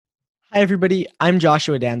Hi, everybody. I'm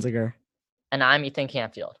Joshua Danziger. And I'm Ethan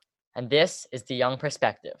Canfield. And this is The Young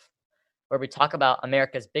Perspective, where we talk about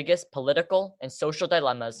America's biggest political and social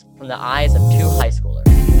dilemmas from the eyes of two high schoolers.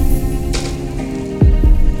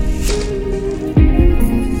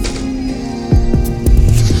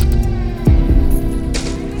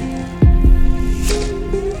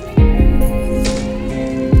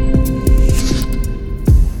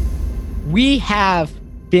 We have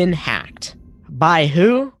been hacked. By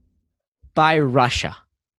who? By Russia.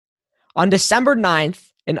 On December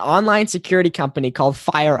 9th, an online security company called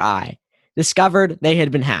FireEye discovered they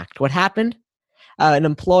had been hacked. What happened? An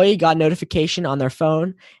employee got a notification on their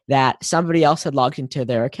phone that somebody else had logged into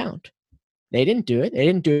their account. They didn't do it. They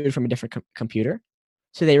didn't do it from a different computer.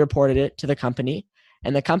 So they reported it to the company,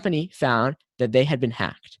 and the company found that they had been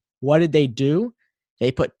hacked. What did they do?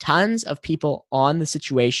 They put tons of people on the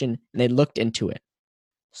situation, and they looked into it.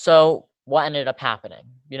 So, what ended up happening?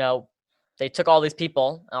 They took all these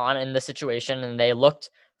people on in the situation and they looked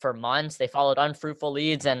for months. They followed unfruitful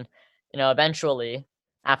leads. And, eventually,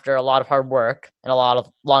 after a lot of hard work and a lot of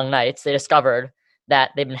long nights, they discovered that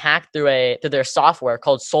they've been hacked through their software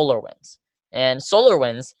called SolarWinds. And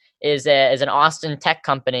SolarWinds is an Austin tech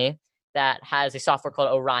company that has a software called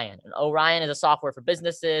Orion. And Orion is a software for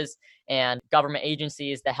businesses and government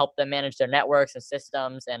agencies that help them manage their networks and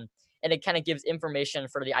systems. And it kind of gives information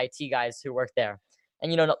for the IT guys who work there.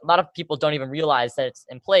 And, a lot of people don't even realize that it's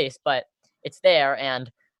in place, but it's there and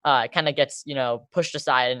it kind of gets, pushed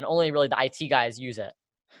aside and only really the IT guys use it.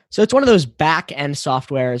 So it's one of those back-end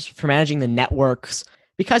softwares for managing the networks.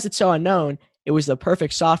 Because it's so unknown, it was the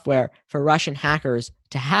perfect software for Russian hackers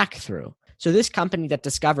to hack through. So this company that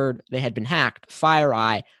discovered they had been hacked,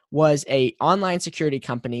 FireEye, was an online security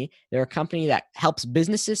company. They're a company that helps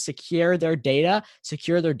businesses secure their data,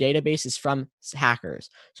 secure their databases from hackers.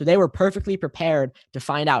 So they were perfectly prepared to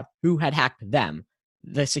find out who had hacked them.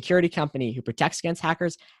 The security company who protects against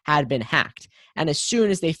hackers had been hacked. And as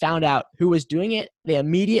soon as they found out who was doing it, they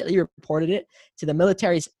immediately reported it to the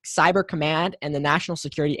military's Cyber Command and the National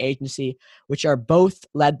Security Agency, which are both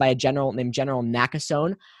led by a general named General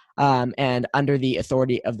Nakasone. And under the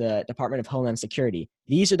authority of the Department of Homeland Security.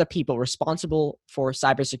 These are the people responsible for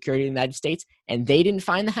cybersecurity in the United States, and they didn't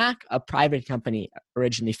find the hack. A private company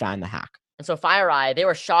originally found the hack. And so FireEye, they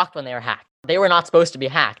were shocked when they were hacked. They were not supposed to be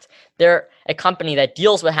hacked. They're a company that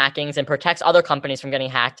deals with hackings and protects other companies from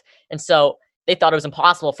getting hacked. And so they thought it was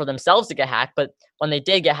impossible for themselves to get hacked. But when they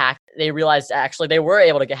did get hacked, they realized actually they were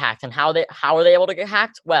able to get hacked. And how are they able to get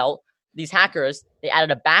hacked? Well, these hackers, they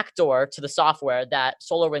added a backdoor to the software that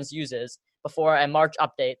SolarWinds uses before a March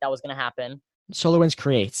update that was going to happen. SolarWinds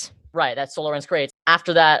creates. Right, that SolarWinds creates.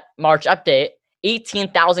 After that March update,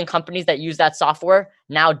 18,000 companies that use that software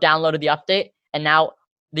now downloaded the update, and now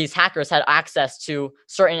these hackers had access to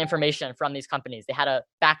certain information from these companies. They had a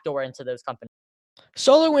backdoor into those companies.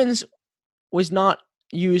 SolarWinds was not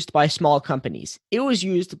used by small companies. It was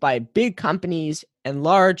used by big companies and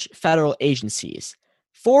large federal agencies.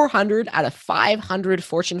 400 out of 500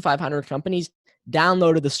 Fortune 500 companies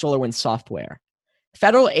downloaded the SolarWinds software.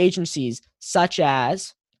 Federal agencies such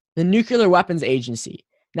as the Nuclear Weapons Agency,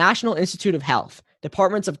 National Institute of Health,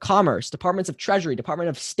 Departments of Commerce, Departments of Treasury, Department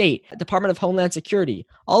of State, Department of Homeland Security,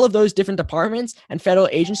 all of those different departments and federal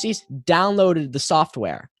agencies downloaded the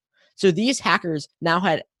software. So these hackers now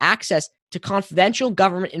had access to confidential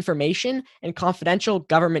government information and confidential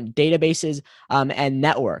government databases and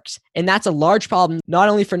networks. And that's a large problem, not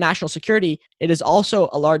only for national security, it is also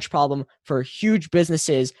a large problem for huge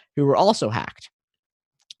businesses who were also hacked,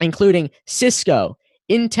 including Cisco,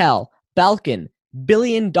 Intel, Belkin,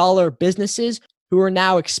 billion-dollar businesses who are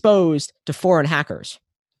now exposed to foreign hackers.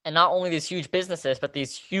 And not only these huge businesses, but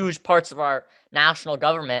these huge parts of our national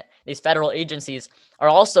government, these federal agencies, are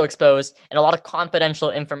also exposed, and a lot of confidential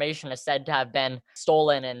information is said to have been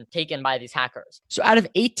stolen and taken by these hackers. So out of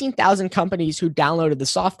 18,000 companies who downloaded the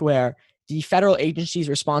software, the federal agencies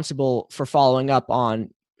responsible for following up on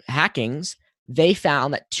hackings, they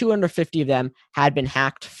found that 250 of them had been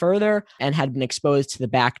hacked further and had been exposed to the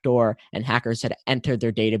backdoor, and hackers had entered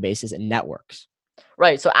their databases and networks.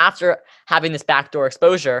 Right. So after having this backdoor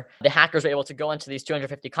exposure, the hackers were able to go into these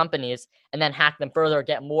 250 companies and then hack them further,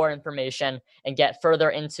 get more information, and get further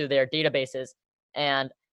into their databases. And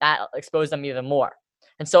that exposed them even more.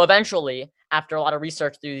 And so eventually, after a lot of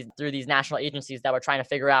research through these national agencies that were trying to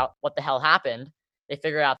figure out what the hell happened, they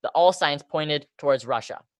figured out that all signs pointed towards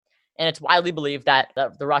Russia. And it's widely believed that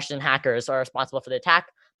the Russian hackers are responsible for the attack,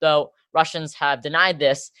 though Russians have denied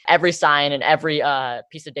this. Every sign and every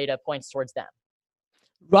piece of data points towards them.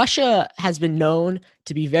 Russia has been known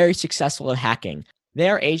to be very successful at hacking.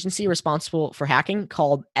 Their agency responsible for hacking,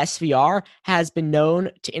 called SVR, has been known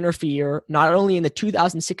to interfere not only in the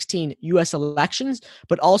 2016 US elections,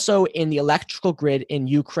 but also in the electrical grid in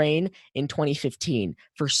Ukraine in 2015.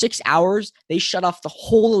 For 6 hours, they shut off the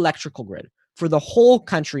whole electrical grid for the whole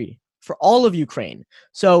country, for all of Ukraine.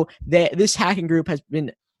 So this hacking group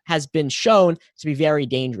has been shown to be very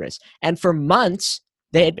dangerous. And for months,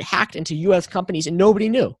 they had hacked into US companies and nobody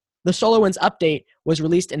knew. The SolarWinds update was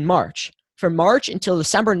released in March. From March until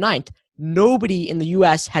December 9th, nobody in the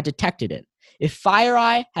US had detected it. If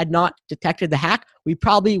FireEye had not detected the hack, we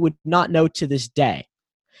probably would not know to this day.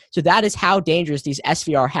 So that is how dangerous these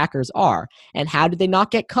SVR hackers are. And how did they not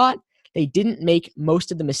get caught? They didn't make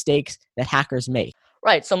most of the mistakes that hackers make.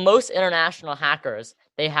 Right. So most international hackers,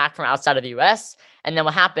 they hack from outside of the US. And then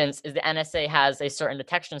what happens is the NSA has a certain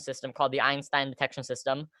detection system called the Einstein detection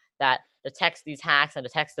system that detects these hacks and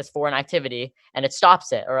detects this foreign activity, and it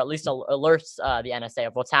stops it, or at least alerts the NSA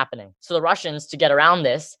of what's happening. So the Russians, to get around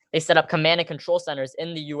this, they set up command and control centers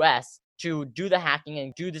in the US to do the hacking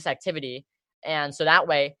and do this activity. And so that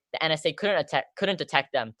way, the NSA couldn't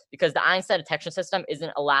detect them, because the Einstein detection system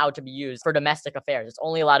isn't allowed to be used for domestic affairs. It's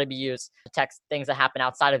only allowed to be used to detect things that happen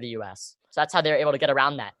outside of the US. So that's how they're able to get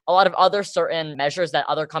around that. A lot of other certain measures that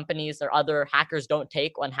other companies or other hackers don't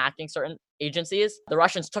take when hacking certain agencies, the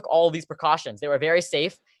Russians took all of these precautions. They were very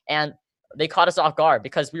safe, and they caught us off guard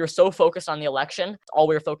because we were so focused on the election, all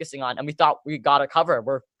we were focusing on, and we thought we got it covered.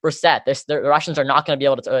 We're set. The Russians are not going to be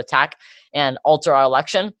able to attack and alter our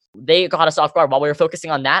election. They got us off guard. While we were focusing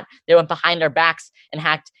on that, they went behind our backs and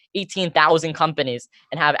hacked 18,000 companies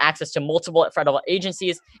and have access to multiple federal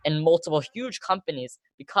agencies and multiple huge companies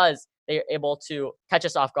because they're able to catch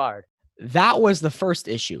us off guard. That was the first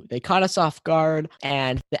issue. They caught us off guard,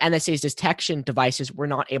 and the NSA's detection devices were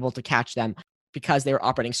not able to catch them because they were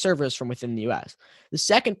operating servers from within the US. The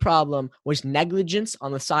second problem was negligence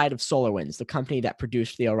on the side of SolarWinds, the company that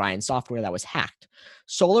produced the Orion software that was hacked.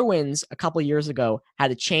 SolarWinds, a couple of years ago,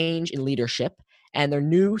 had a change in leadership, and their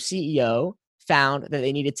new CEO found that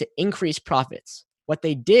they needed to increase profits. What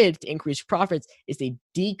they did to increase profits is they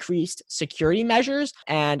decreased security measures,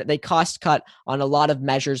 and they cost cut on a lot of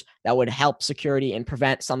measures that would help security and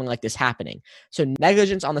prevent something like this happening. So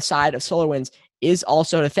negligence on the side of SolarWinds is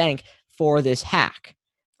also to thank for this hack.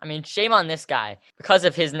 I mean, shame on this guy. Because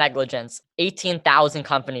of his negligence, 18,000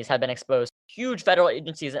 companies have been exposed. Huge federal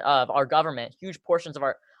agencies of our government, huge portions of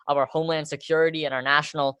our Homeland Security and our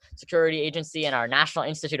National Security Agency and our National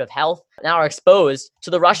Institute of Health now are exposed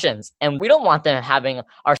to the Russians. And we don't want them having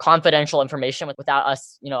our confidential information without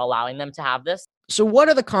us, allowing them to have this. So what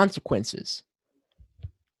are the consequences?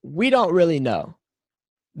 We don't really know.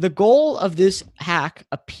 The goal of this hack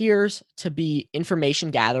appears to be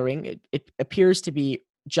information gathering. It appears to be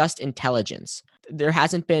just intelligence. There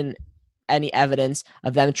hasn't been any evidence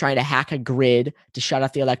of them trying to hack a grid to shut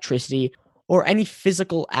off the electricity or any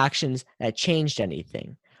physical actions that changed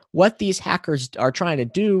anything. What these hackers are trying to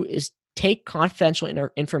do is take confidential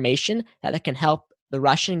information that can help the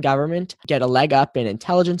Russian government get a leg up in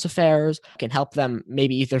intelligence affairs, can help them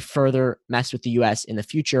maybe either further mess with the US in the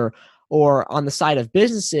future, or on the side of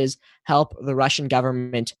businesses, help the Russian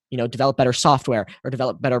government, develop better software or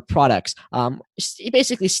develop better products,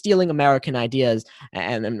 basically stealing American ideas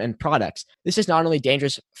and products. This is not only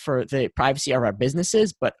dangerous for the privacy of our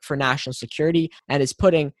businesses, but for national security, and is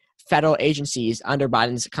putting federal agencies under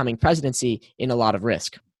Biden's coming presidency in a lot of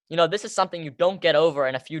risk. This is something you don't get over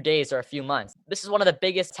in a few days or a few months. This is one of the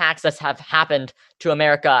biggest attacks that have happened to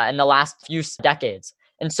America in the last few decades.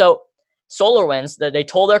 And so SolarWinds, they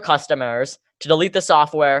told their customers to delete the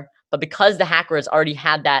software, but because the hackers already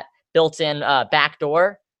had that built-in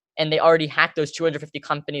backdoor and they already hacked those 250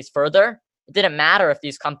 companies further, it didn't matter if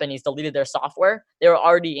these companies deleted their software. They were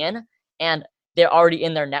already in, and they're already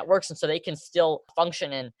in their networks, and so they can still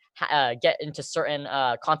function and get into certain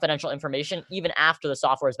confidential information even after the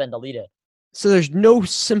software has been deleted. So there's no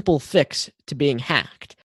simple fix to being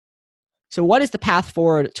hacked. So what is the path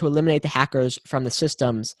forward to eliminate the hackers from the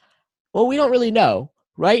systems? Well, we don't really know.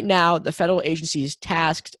 Right now, the federal agencies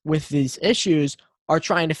tasked with these issues are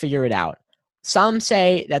trying to figure it out. Some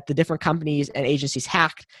say that the different companies and agencies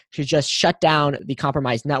hacked should just shut down the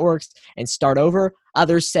compromised networks and start over.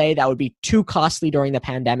 Others say that would be too costly during the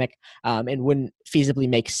pandemic and wouldn't feasibly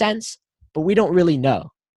make sense, but we don't really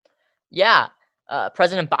know. Yeah,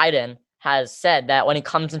 President Biden has said that when he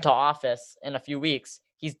comes into office in a few weeks,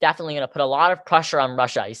 he's definitely going to put a lot of pressure on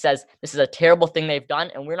Russia. He says this is a terrible thing they've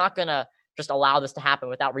done, and we're not going to just allow this to happen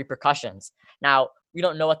without repercussions. Now, we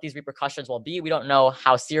don't know what these repercussions will be. We don't know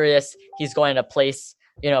how serious he's going to place,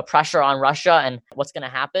 pressure on Russia and what's going to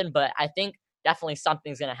happen. But I think definitely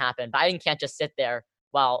something's going to happen. Biden can't just sit there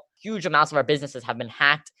while huge amounts of our businesses have been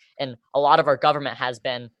hacked and a lot of our government has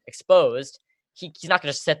been exposed. He's not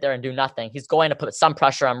going to just sit there and do nothing. He's going to put some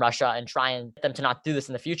pressure on Russia and try and get them to not do this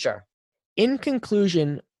in the future. In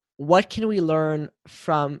conclusion, what can we learn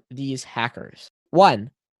from these hackers?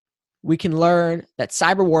 One, we can learn that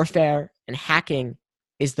cyber warfare and hacking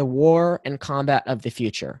is the war and combat of the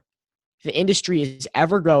future. The industry is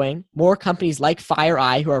ever growing. More companies like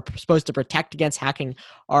FireEye, who are supposed to protect against hacking,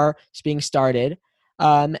 are being started.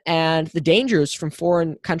 And the dangers from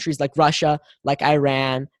foreign countries like Russia, like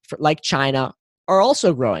Iran, like China are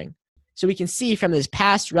also growing. So we can see from this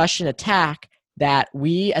past Russian attack that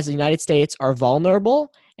we as the United States are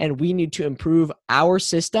vulnerable and we need to improve our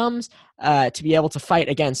systems to be able to fight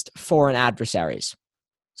against foreign adversaries.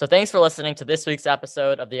 So thanks for listening to this week's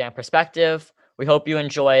episode of The Young Perspective. We hope you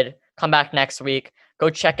enjoyed. Come back next week. Go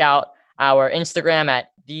check out our Instagram at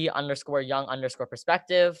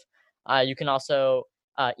 _young_perspective. You can also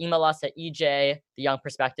email us at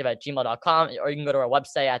ejtheyoungperspective@gmail.com, or you can go to our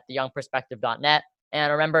website at theyoungperspective.net.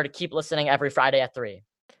 And remember to keep listening every Friday at 3.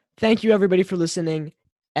 Thank you, everybody, for listening.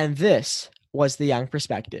 And this was The Young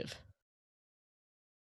Perspective.